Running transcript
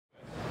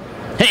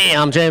Hey,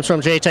 I'm James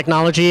from J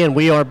Technology, and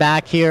we are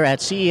back here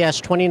at CES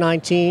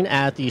 2019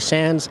 at the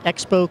Sands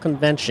Expo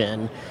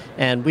Convention.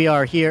 And we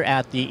are here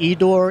at the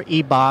eDor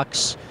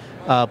eBox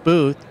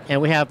booth,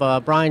 and we have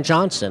Brian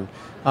Johnson.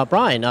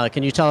 Brian,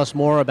 can you tell us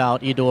more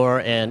about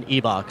eDor and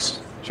eBox?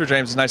 Sure,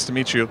 James. It's nice to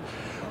meet you.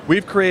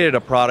 We've created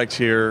a product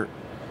here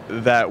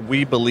that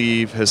we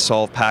believe has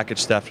solved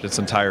package theft in its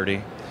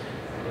entirety.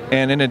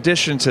 And in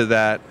addition to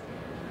that,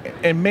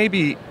 and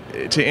maybe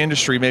to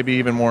industry, maybe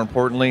even more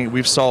importantly,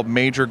 we've solved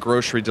major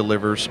grocery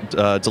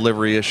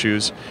delivery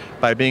issues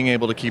by being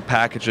able to keep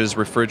packages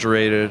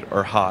refrigerated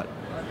or hot.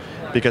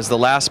 Because the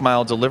last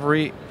mile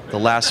delivery, the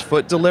last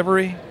foot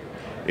delivery,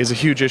 is a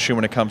huge issue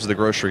when it comes to the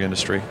grocery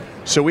industry.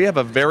 So we have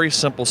a very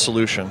simple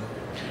solution.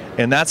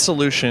 And that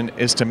solution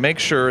is to make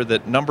sure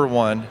that, number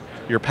one,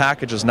 your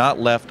package is not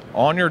left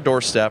on your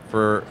doorstep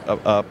for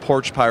a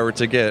porch pirate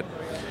to get.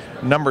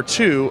 Number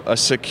two, a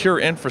secure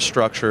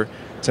infrastructure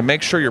to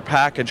make sure your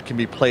package can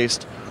be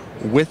placed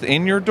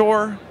within your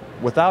door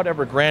without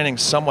ever granting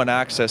someone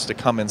access to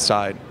come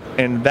inside.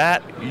 And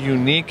that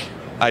unique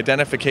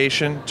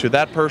identification to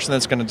that person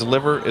that's going to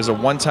deliver is a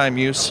one-time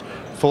use,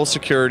 full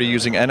security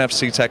using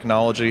NFC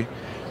technology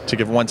to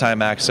give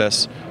one-time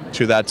access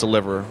to that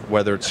deliverer,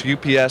 whether it's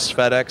UPS,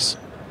 FedEx,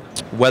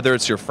 whether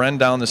it's your friend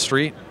down the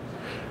street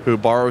who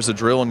borrows a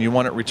drill and you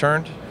want it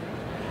returned.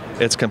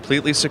 It's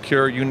completely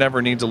secure. You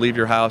never need to leave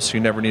your house. You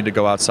never need to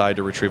go outside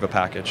to retrieve a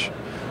package.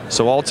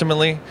 So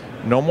ultimately,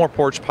 no more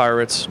porch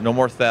pirates, no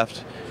more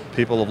theft.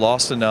 People have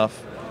lost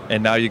enough,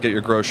 and now you get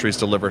your groceries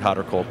delivered hot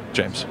or cold.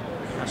 James.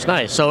 That's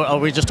nice. So are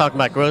we just talking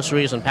about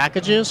groceries and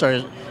packages,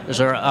 or is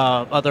there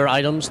other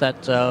items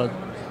that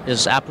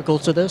is applicable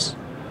to this?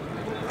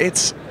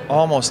 It's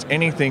almost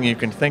anything you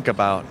can think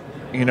about.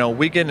 You know,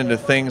 we get into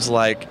things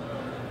like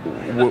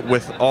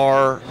with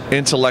our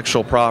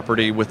intellectual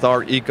property, with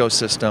our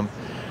ecosystem.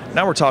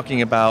 Now we're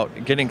talking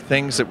about getting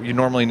things that you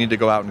normally need to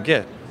go out and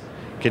get.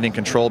 Getting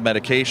controlled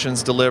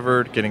medications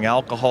delivered, getting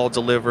alcohol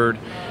delivered,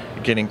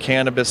 getting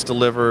cannabis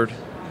delivered.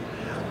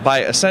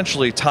 By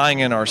essentially tying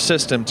in our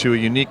system to a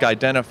unique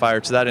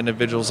identifier to that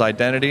individual's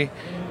identity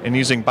and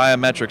using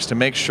biometrics to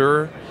make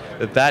sure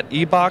that that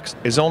eBox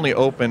is only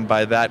opened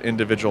by that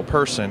individual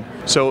person.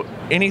 So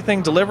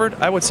anything delivered,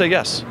 I would say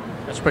yes.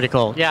 That's pretty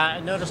cool. Yeah, I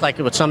noticed like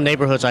with some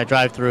neighborhoods I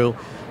drive through,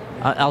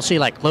 I'll see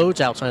like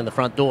clothes outside the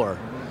front door,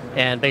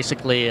 and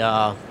basically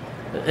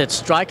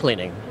it's dry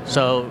cleaning.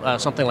 So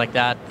something like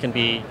that can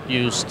be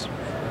used.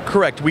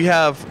 Correct. We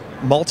have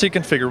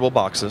multi-configurable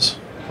boxes,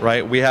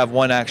 right? We have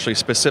one actually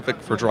specific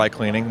for dry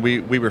cleaning.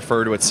 We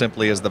refer to it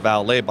simply as the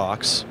Valle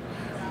box,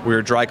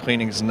 where dry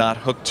cleaning is not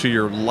hooked to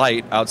your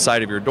light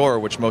outside of your door,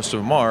 which most of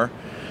them are,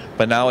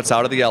 but now it's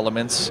out of the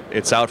elements.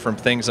 It's out from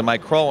things that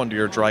might crawl into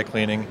your dry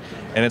cleaning,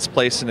 and it's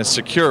placed in a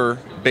secure,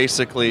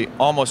 basically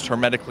almost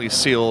hermetically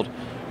sealed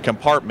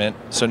compartment.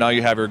 So now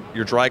you have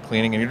your dry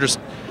cleaning, and you're just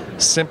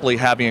simply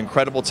having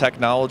incredible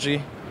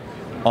technology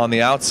on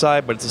the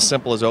outside, but it's as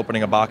simple as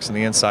opening a box on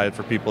the inside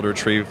for people to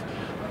retrieve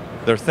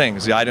their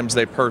things, the items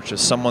they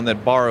purchased, someone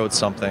that borrowed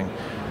something,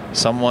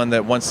 someone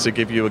that wants to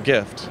give you a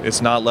gift. It's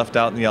not left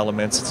out in the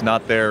elements. It's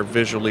not there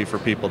visually for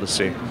people to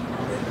see.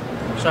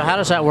 So how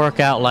does that work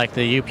out, like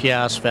the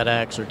UPS,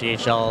 FedEx, or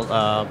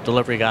DHL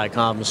delivery guy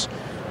comes?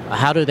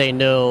 How do they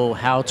know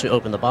how to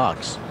open the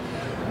box?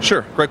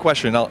 Sure, great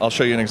question. I'll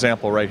show you an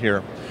example right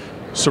here.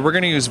 So we're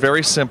going to use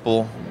very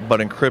simple but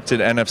encrypted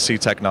NFC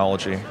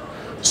technology.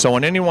 So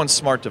on anyone's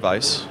smart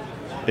device,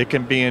 it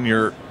can be in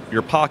your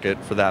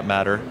pocket for that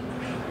matter,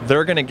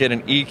 they're going to get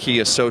an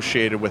e-key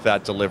associated with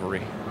that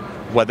delivery.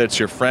 Whether it's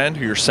your friend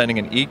who you're sending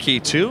an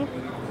e-key to,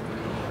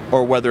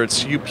 or whether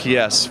it's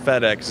UPS,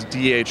 FedEx,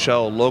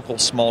 DHL, local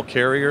small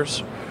carriers,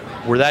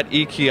 where that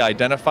e-key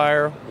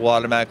identifier will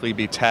automatically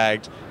be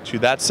tagged to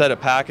that set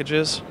of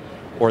packages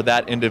or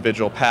that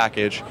individual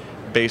package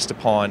based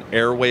upon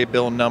airway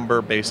bill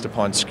number, based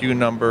upon SKU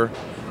number,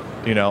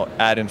 you know,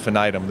 ad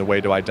infinitum, the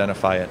way to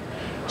identify it.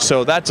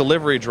 So that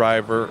delivery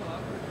driver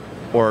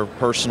or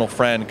personal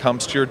friend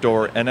comes to your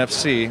door,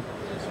 NFC,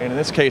 and in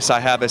this case I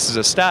have this as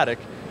a static,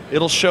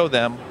 it'll show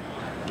them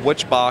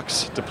which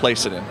box to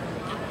place it in.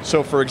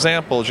 So for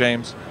example,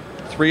 James,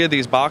 3 of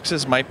these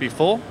boxes might be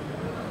full.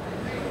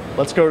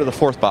 Let's go to the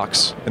 4th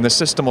box, and the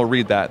system will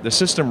read that. The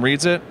system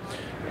reads it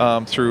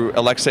through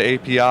Alexa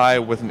API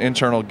with an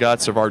internal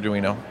guts of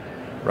Arduino,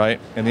 right?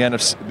 And the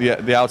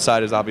NFC, the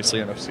outside is obviously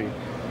NFC.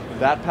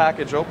 That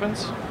package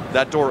opens,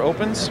 that door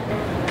opens.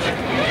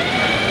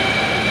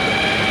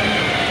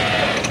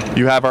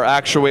 You have our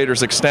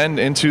actuators extend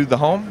into the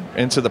home,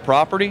 into the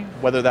property,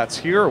 whether that's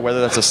here or whether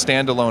that's a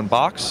standalone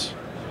box.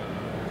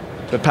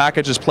 The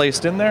package is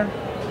placed in there.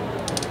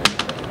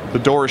 The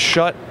door is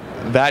shut.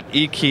 That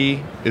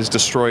e-key is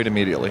destroyed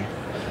immediately.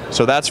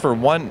 So that's for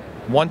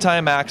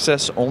one-time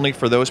access only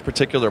for those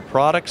particular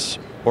products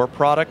or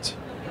product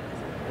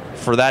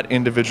for that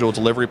individual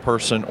delivery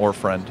person or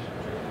friend.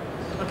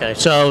 Okay,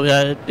 so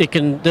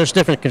there's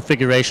different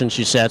configurations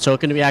you said. So it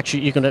can be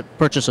actually, you can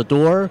purchase a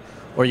door,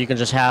 or you can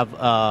just have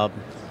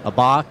a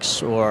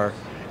box, or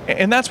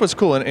And that's what's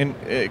cool.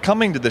 And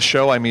coming to the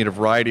show, I meet a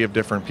variety of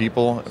different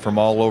people from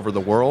all over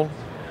the world.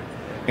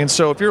 And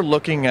so if you're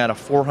looking at a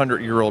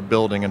 400-year-old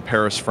building in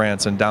Paris,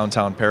 France, in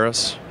downtown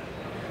Paris,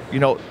 you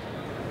know,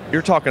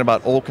 you're talking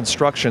about old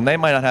construction. They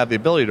might not have the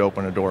ability to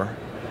open a door.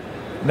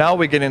 Now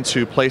we get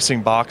into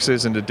placing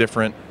boxes into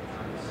different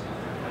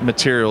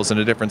materials,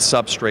 into different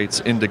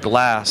substrates, into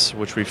glass,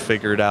 which we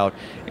figured out,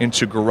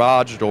 into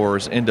garage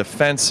doors, into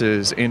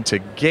fences, into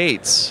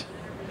gates.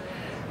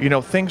 You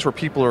know, things where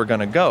people are going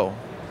to go,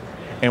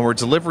 and where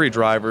delivery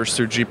drivers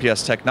through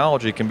GPS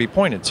technology can be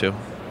pointed to.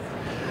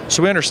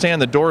 So we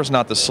understand the door is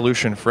not the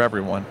solution for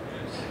everyone.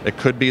 It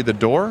could be the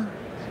door.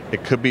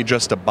 It could be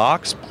just a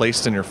box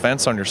placed in your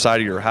fence on your side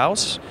of your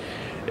house.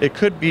 It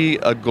could be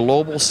a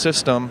global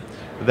system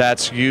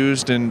that's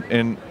used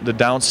in the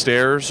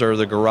downstairs or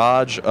the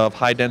garage of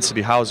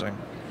high-density housing.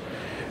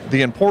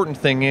 The important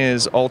thing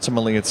is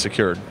ultimately it's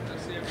secured.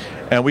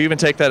 And we even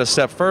take that a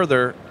step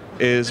further,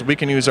 is we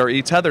can use our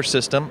eTethr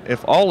system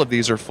if all of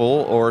these are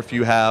full, or if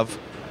you have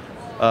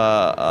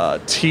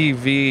a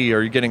TV, or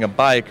you're getting a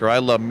bike, or I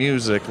love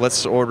music,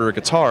 let's order a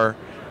guitar.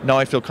 Now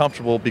I feel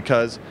comfortable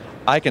because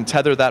I can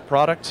tether that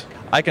product.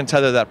 I can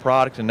tether that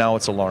product, and now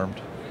it's alarmed.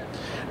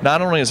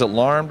 Not only is it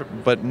alarmed,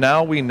 but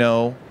now we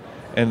know,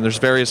 and there's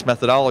various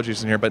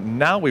methodologies in here, but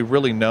now we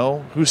really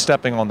know who's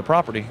stepping on the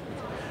property,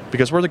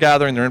 because we're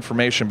gathering their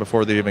information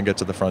before they even get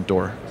to the front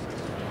door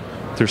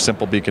through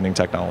simple beaconing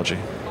technology.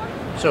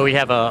 So we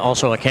have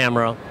also a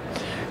camera.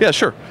 Yeah,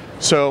 sure.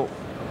 So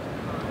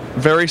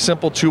very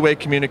simple two-way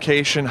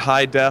communication,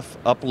 high def,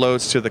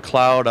 uploads to the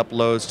cloud,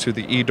 uploads to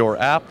the eDor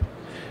app.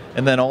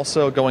 And then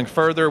also going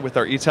further with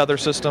our eTethr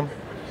system,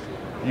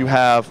 you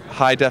have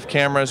high def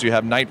cameras, you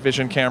have night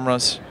vision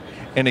cameras,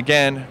 and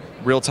again,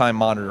 real-time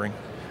monitoring.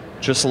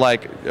 Just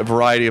like a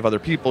variety of other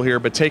people here,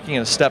 but taking it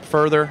a step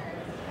further,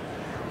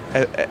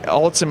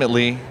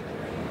 ultimately,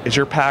 is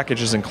your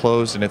package is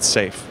enclosed and it's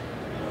safe.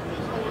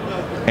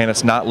 And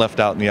it's not left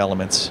out in the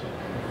elements.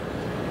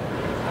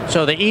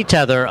 So the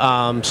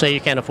eTethr, say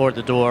you can't afford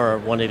the door or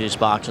one of these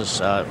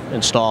boxes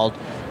installed,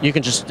 you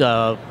can just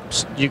have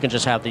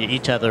the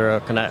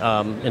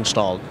eTethr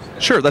installed.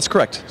 Sure, that's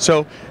correct.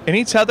 So an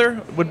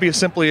eTethr would be as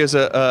simply as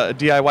a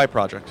DIY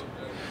project.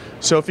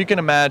 So if you can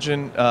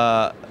imagine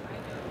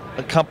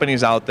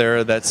companies out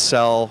there that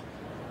sell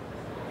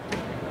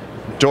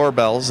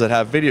doorbells that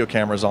have video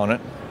cameras on it,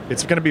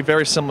 it's going to be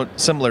very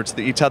similar to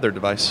the eTethr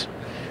device.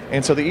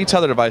 And so the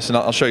eTethr device, and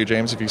I'll show you,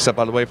 James, if you step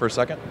out of the way for a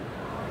second.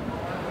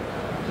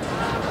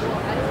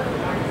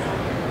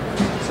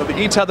 So the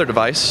eTethr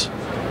device,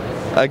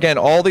 again,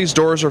 all these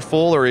doors are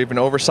full or even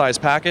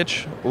oversized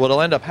package. What'll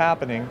end up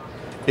happening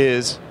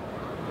is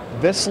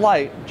this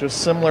light,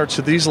 just similar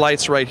to these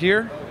lights right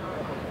here,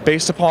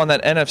 based upon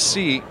that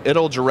NFC,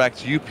 it'll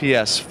direct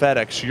UPS,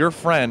 FedEx, your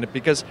friend,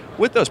 because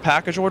with those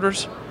package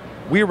orders,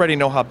 we already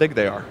know how big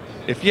they are.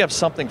 If you have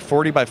something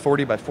 40 by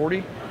 40 by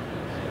 40,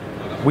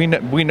 we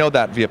know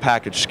that via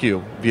package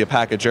SKU, via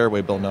package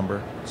airway bill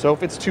number. So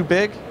if it's too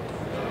big,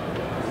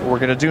 what we're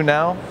going to do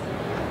now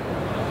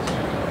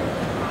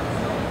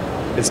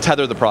is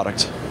tether the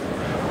product.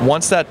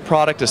 Once that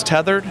product is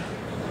tethered,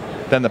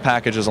 then the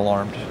package is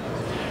alarmed.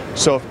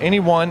 So if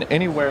anyone,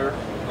 anywhere,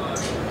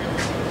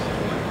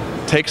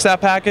 takes that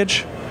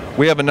package,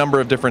 we have a number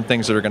of different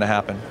things that are going to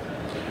happen.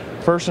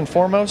 First and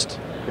foremost,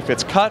 if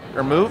it's cut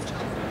or moved,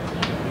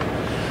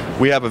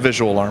 we have a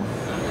visual alarm,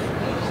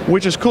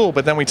 which is cool,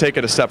 but then we take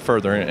it a step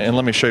further, and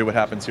let me show you what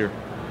happens here.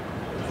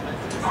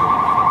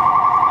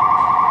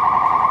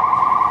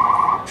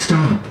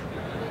 Stop.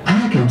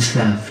 Package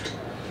theft.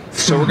 Stop.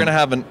 So we're going to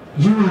have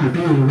You are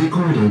being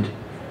recorded.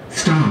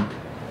 Stop.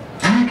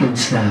 Package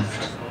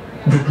theft.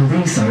 The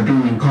police are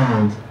being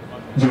called.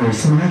 Your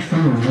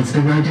smartphone has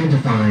been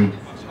identified.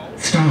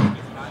 Stop.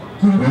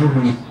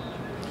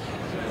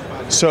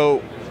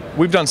 So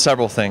we've done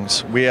several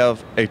things. We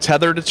have a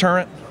tether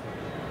deterrent,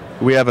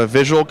 we have a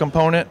visual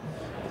component,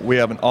 we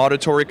have an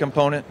auditory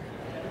component,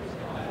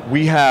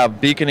 we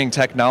have beaconing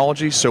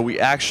technology so we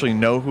actually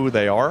know who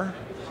they are.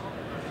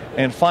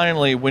 And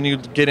finally, when you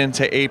get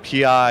into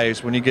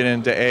APIs, when you get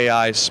into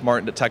AI,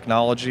 smart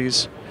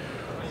technologies,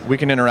 we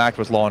can interact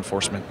with law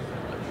enforcement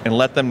and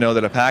let them know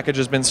that a package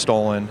has been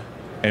stolen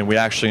and we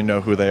actually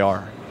know who they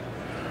are,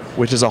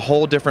 which is a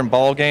whole different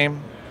ball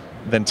game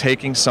than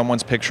taking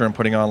someone's picture and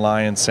putting it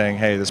online and saying,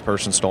 hey, this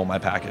person stole my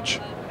package.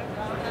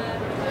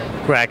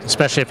 Correct,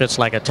 especially if it's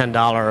like a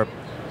 $10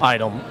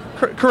 item.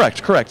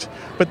 Correct.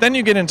 But then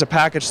you get into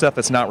package stuff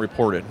that's not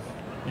reported.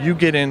 You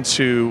get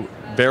into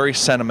very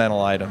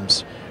sentimental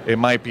items. It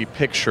might be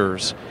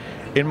pictures.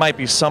 It might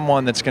be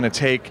someone that's going to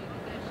take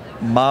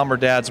mom or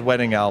dad's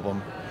wedding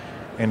album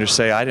and just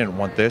say, I didn't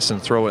want this,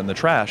 and throw it in the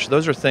trash.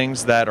 Those are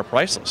things that are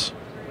priceless.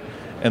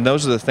 And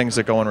those are the things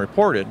that go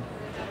unreported.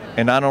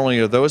 And not only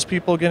are those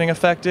people getting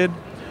affected,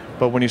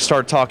 but when you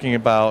start talking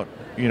about,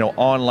 you know,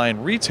 online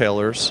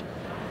retailers,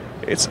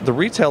 it's the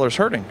retailer's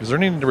hurting because they're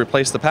needing to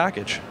replace the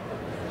package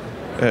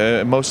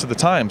most of the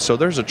time. So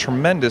there's a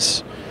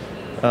tremendous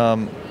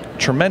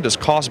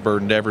cost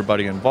burden to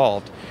everybody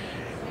involved.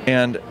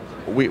 And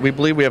we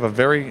believe we have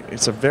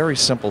it's a very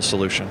simple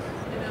solution.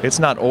 It's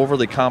not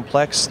overly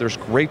complex. There's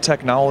great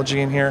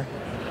technology in here,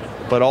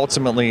 but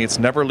ultimately it's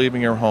never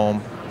leaving your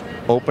home,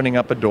 opening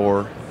up a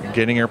door,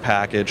 getting your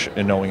package,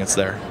 and knowing it's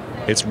there.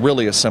 It's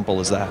really as simple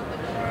as that.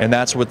 And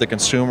that's what the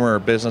consumer or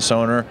business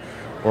owner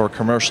or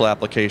commercial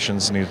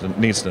applications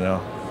needs to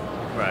know.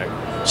 Right.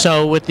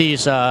 So with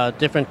these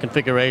different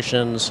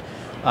configurations,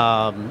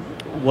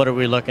 what are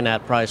we looking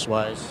at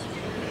price-wise?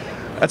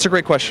 That's a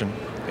great question.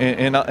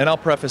 And I'll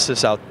preface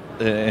this out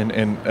in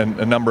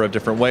a number of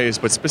different ways,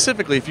 but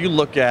specifically if you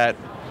look at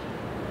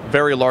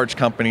very large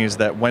companies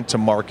that went to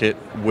market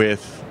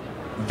with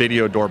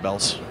video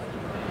doorbells,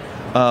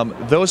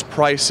 those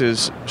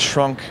prices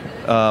shrunk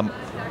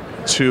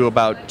to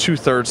about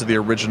 2/3 of the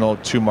original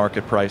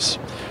to-market price.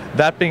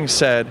 That being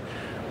said,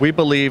 we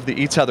believe the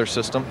eTethr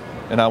system,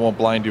 and I won't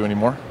blind you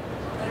anymore,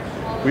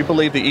 we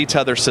believe the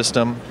eTethr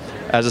system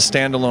as a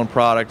standalone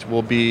product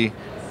will be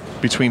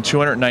between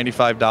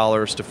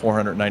 $295 to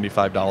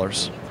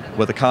 $495.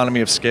 With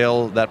economy of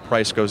scale, that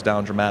price goes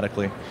down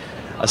dramatically.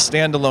 A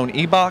standalone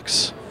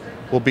eBox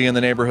will be in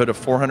the neighborhood of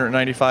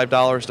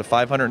 $495 to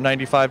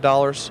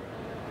 $595.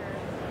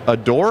 A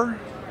door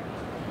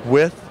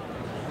with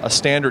a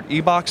standard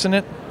eBox in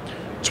it,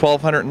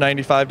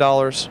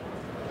 $1,295.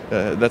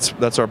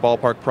 That's our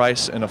ballpark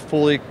price, and a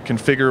fully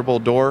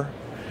configurable door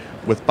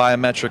with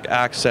biometric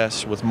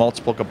access with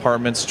multiple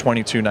compartments,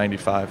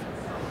 $2,295.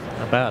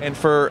 Not bad. And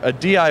for a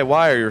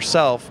DIYer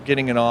yourself,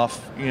 getting it off,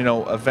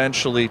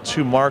 eventually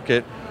to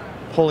market,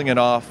 pulling it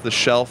off the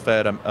shelf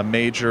at a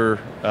major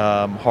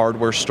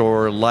hardware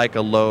store like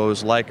a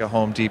Lowe's, like a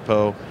Home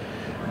Depot,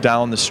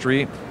 down the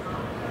street,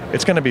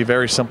 it's going to be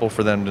very simple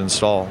for them to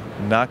install.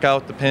 Knock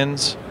out the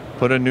pins,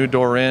 put a new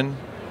door in.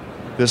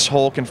 This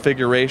whole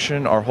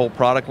configuration, our whole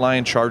product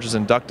line charges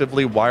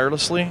inductively,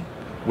 wirelessly,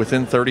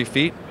 within 30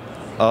 feet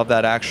of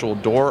that actual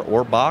door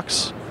or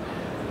box.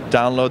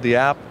 Download the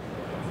app.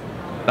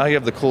 Now you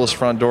have the coolest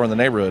front door in the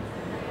neighborhood.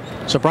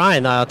 So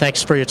Brian,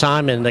 thanks for your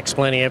time and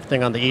explaining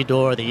everything on the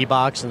eDor, the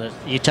eBox, and the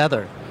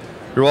eTethr.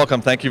 You're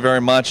welcome. Thank you very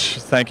much.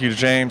 Thank you to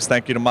James.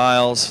 Thank you to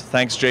Myles.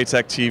 Thanks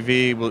JTech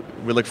TV.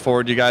 We look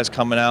forward to you guys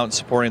coming out and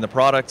supporting the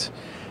product.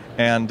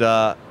 And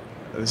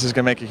this is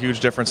going to make a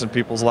huge difference in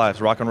people's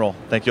lives. Rock and roll.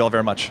 Thank you all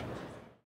very much.